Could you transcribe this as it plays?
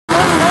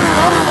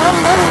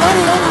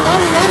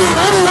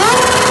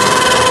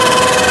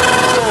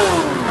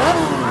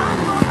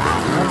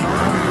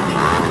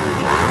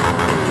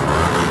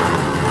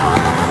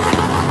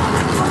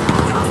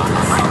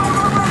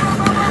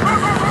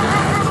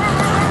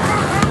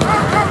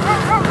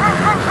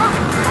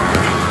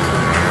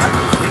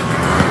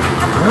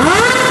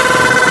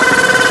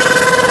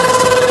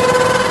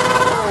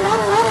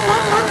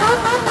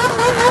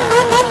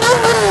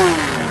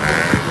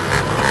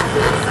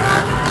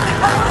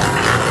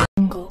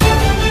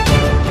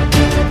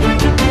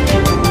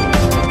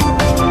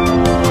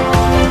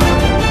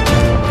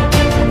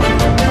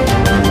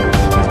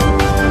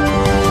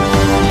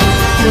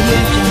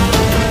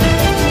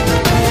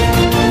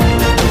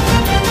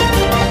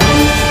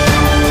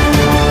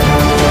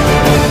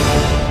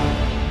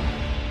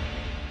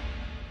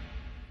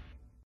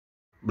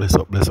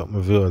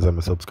viewers and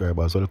my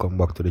subscribers, welcome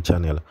back to the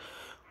channel.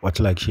 Watch,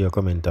 like, share,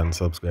 comment and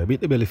subscribe.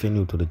 Hit the bell if you're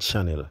new to the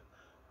channel.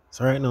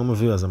 So right now, my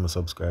viewers and my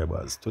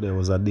subscribers, today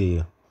was a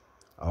day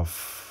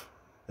of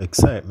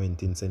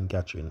excitement in St.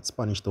 Catherine,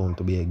 Spanish Town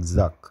to be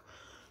exact.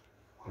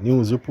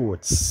 News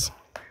reports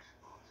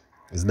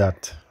is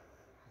that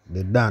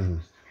the Dan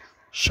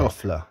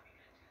shuffler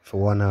for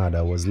one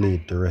order was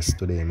laid to rest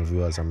today, my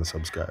viewers and my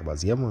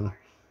subscribers. Yeah man,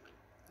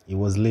 he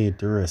was laid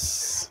to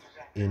rest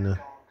in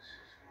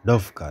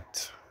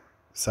Dovecat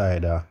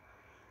side of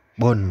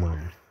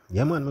Bunman.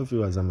 Yeah man, my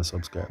viewers and my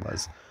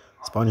subscribers.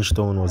 Spanish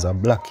Town was a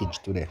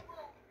blockage today.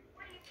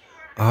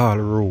 All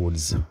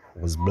roads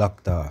was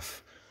blocked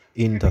off.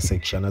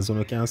 Intersection, as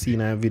you can see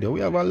in our video. We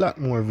have a lot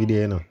more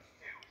video, you know,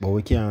 but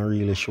we can't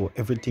really show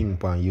everything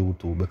on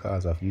YouTube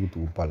because of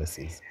YouTube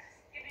policies.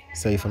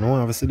 So if you don't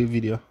want to see the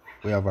video,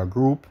 we have a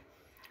group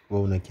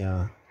where you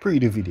can pre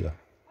the video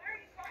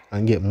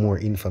and get more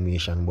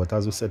information. But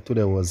as we said,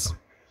 today was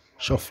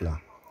shuffler,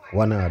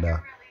 one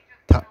other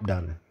tap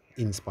down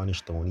in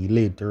Spanish Town. He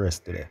laid to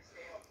rest today.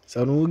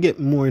 So we'll get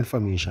more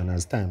information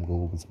as time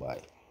goes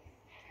by.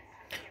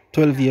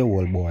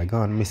 12-year-old boy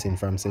gone missing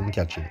from St.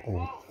 Catherine.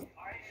 Oh.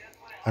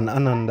 And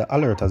an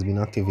alert has been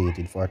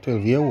activated for a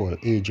 12-year-old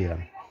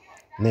Adrian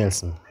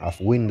Nelson of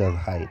Windows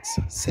Heights,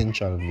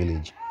 Central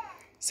Village,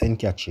 St.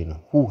 Catherine,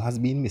 who has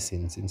been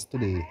missing since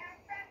today,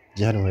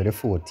 January the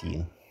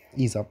 14th.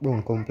 He's a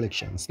brown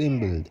complexion, slim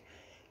build,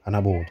 and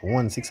about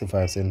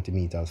 165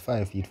 centimeters,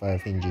 5 feet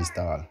 5 inches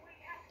tall.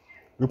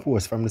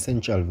 Reports from the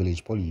Central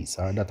Village Police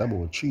are that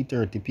about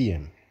 3:30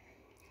 p.m.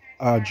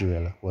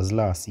 Adriel was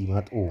last seen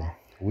at home,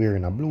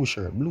 wearing a blue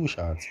shirt, blue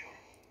shorts,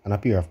 and a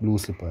pair of blue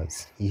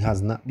slippers. He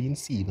has not been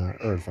seen or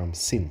heard from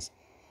since.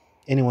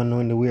 Anyone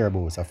knowing the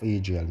whereabouts of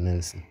Adriel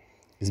Nelson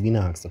is being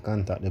asked to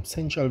contact the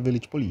Central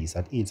Village Police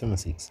at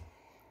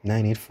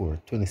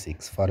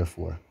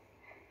 876-984-2644.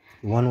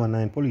 The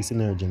 119 police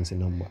emergency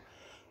number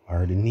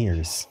are the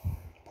nearest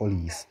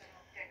police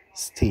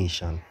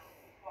station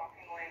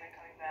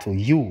to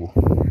you.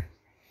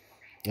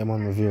 Yeah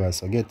man, my viewers,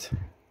 so get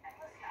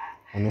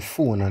on the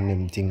phone and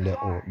them thing there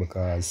out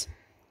because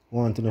I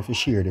want to know if you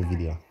share the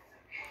video.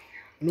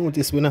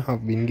 Notice we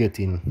have been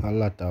getting a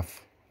lot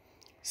of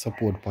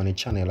support on the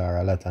channel or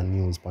a lot of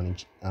news on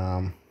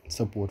the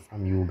support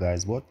from you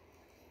guys, but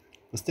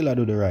we still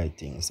do the right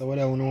thing. So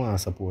whether we want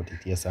to support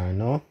it, yes or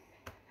no,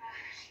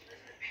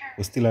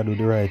 we still do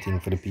the right thing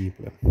for the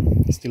people.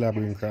 We still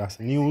bring across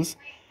the news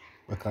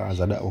because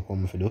of that we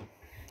come to do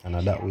and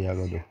of that we are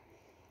going to do.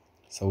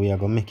 So we are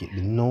going to make it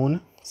be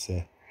known,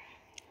 say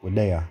we're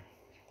there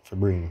to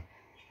bring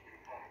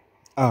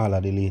all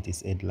of the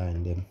latest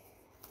headline them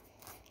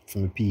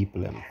from the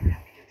people.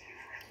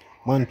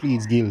 Man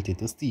pleads guilty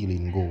to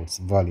stealing goats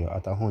value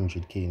at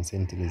 100k in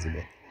St.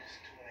 Elizabeth.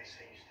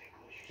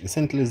 The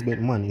St. Elizabeth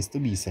man is to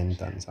be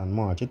sentenced on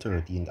March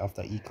 13th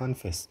after he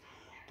confessed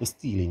to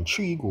stealing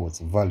 3 goats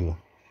value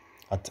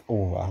at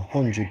over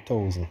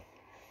 100,000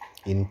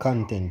 in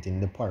content in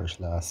the parish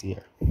last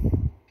year.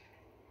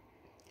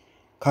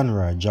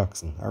 Conroy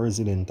Jackson, a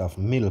resident of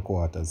Mill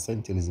Quarters,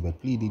 St. Elizabeth,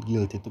 pleaded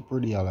guilty to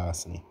prodigal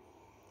larceny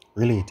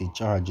related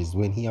charges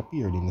when he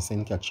appeared in the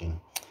St.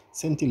 Catherine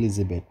St.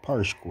 Elizabeth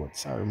Parish Court,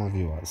 sorry my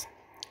viewers,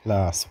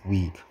 last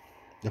week.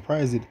 The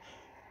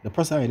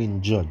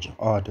presiding judge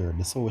ordered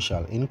the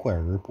social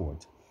inquiry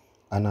report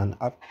and an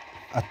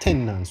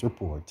attendance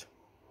report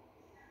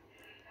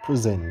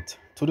present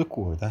to the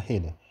court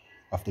ahead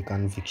of the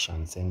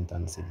conviction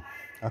sentencing.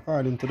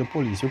 According to the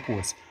police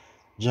reports,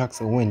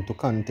 Jackson went to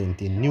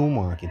content in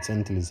Newmarket,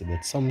 St.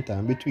 Elizabeth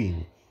sometime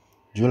between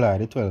July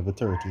the 12th to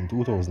 13,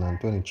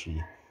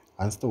 2023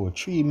 and stole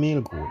 3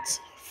 male goats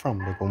from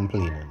the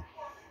complainant.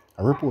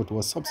 A report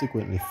was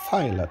subsequently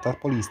filed at a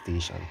police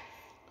station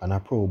and a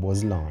probe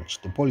was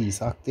launched. The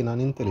police, acting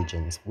on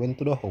intelligence, went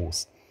to the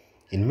house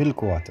in Mill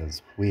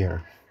Quarters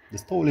where the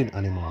stolen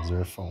animals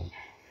were found.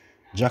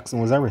 Jackson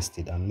was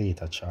arrested and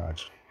later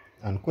charged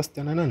and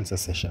question and answer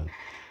session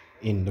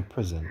in the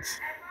presence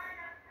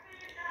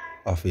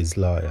of his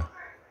lawyer.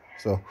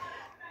 So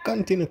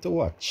continue to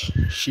watch,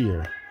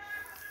 share,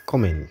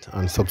 comment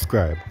and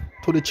subscribe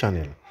to the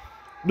channel.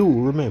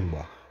 Do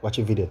remember, watch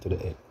a video to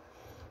the end.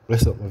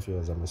 Bless up my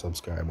viewers and my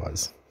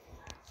subscribers.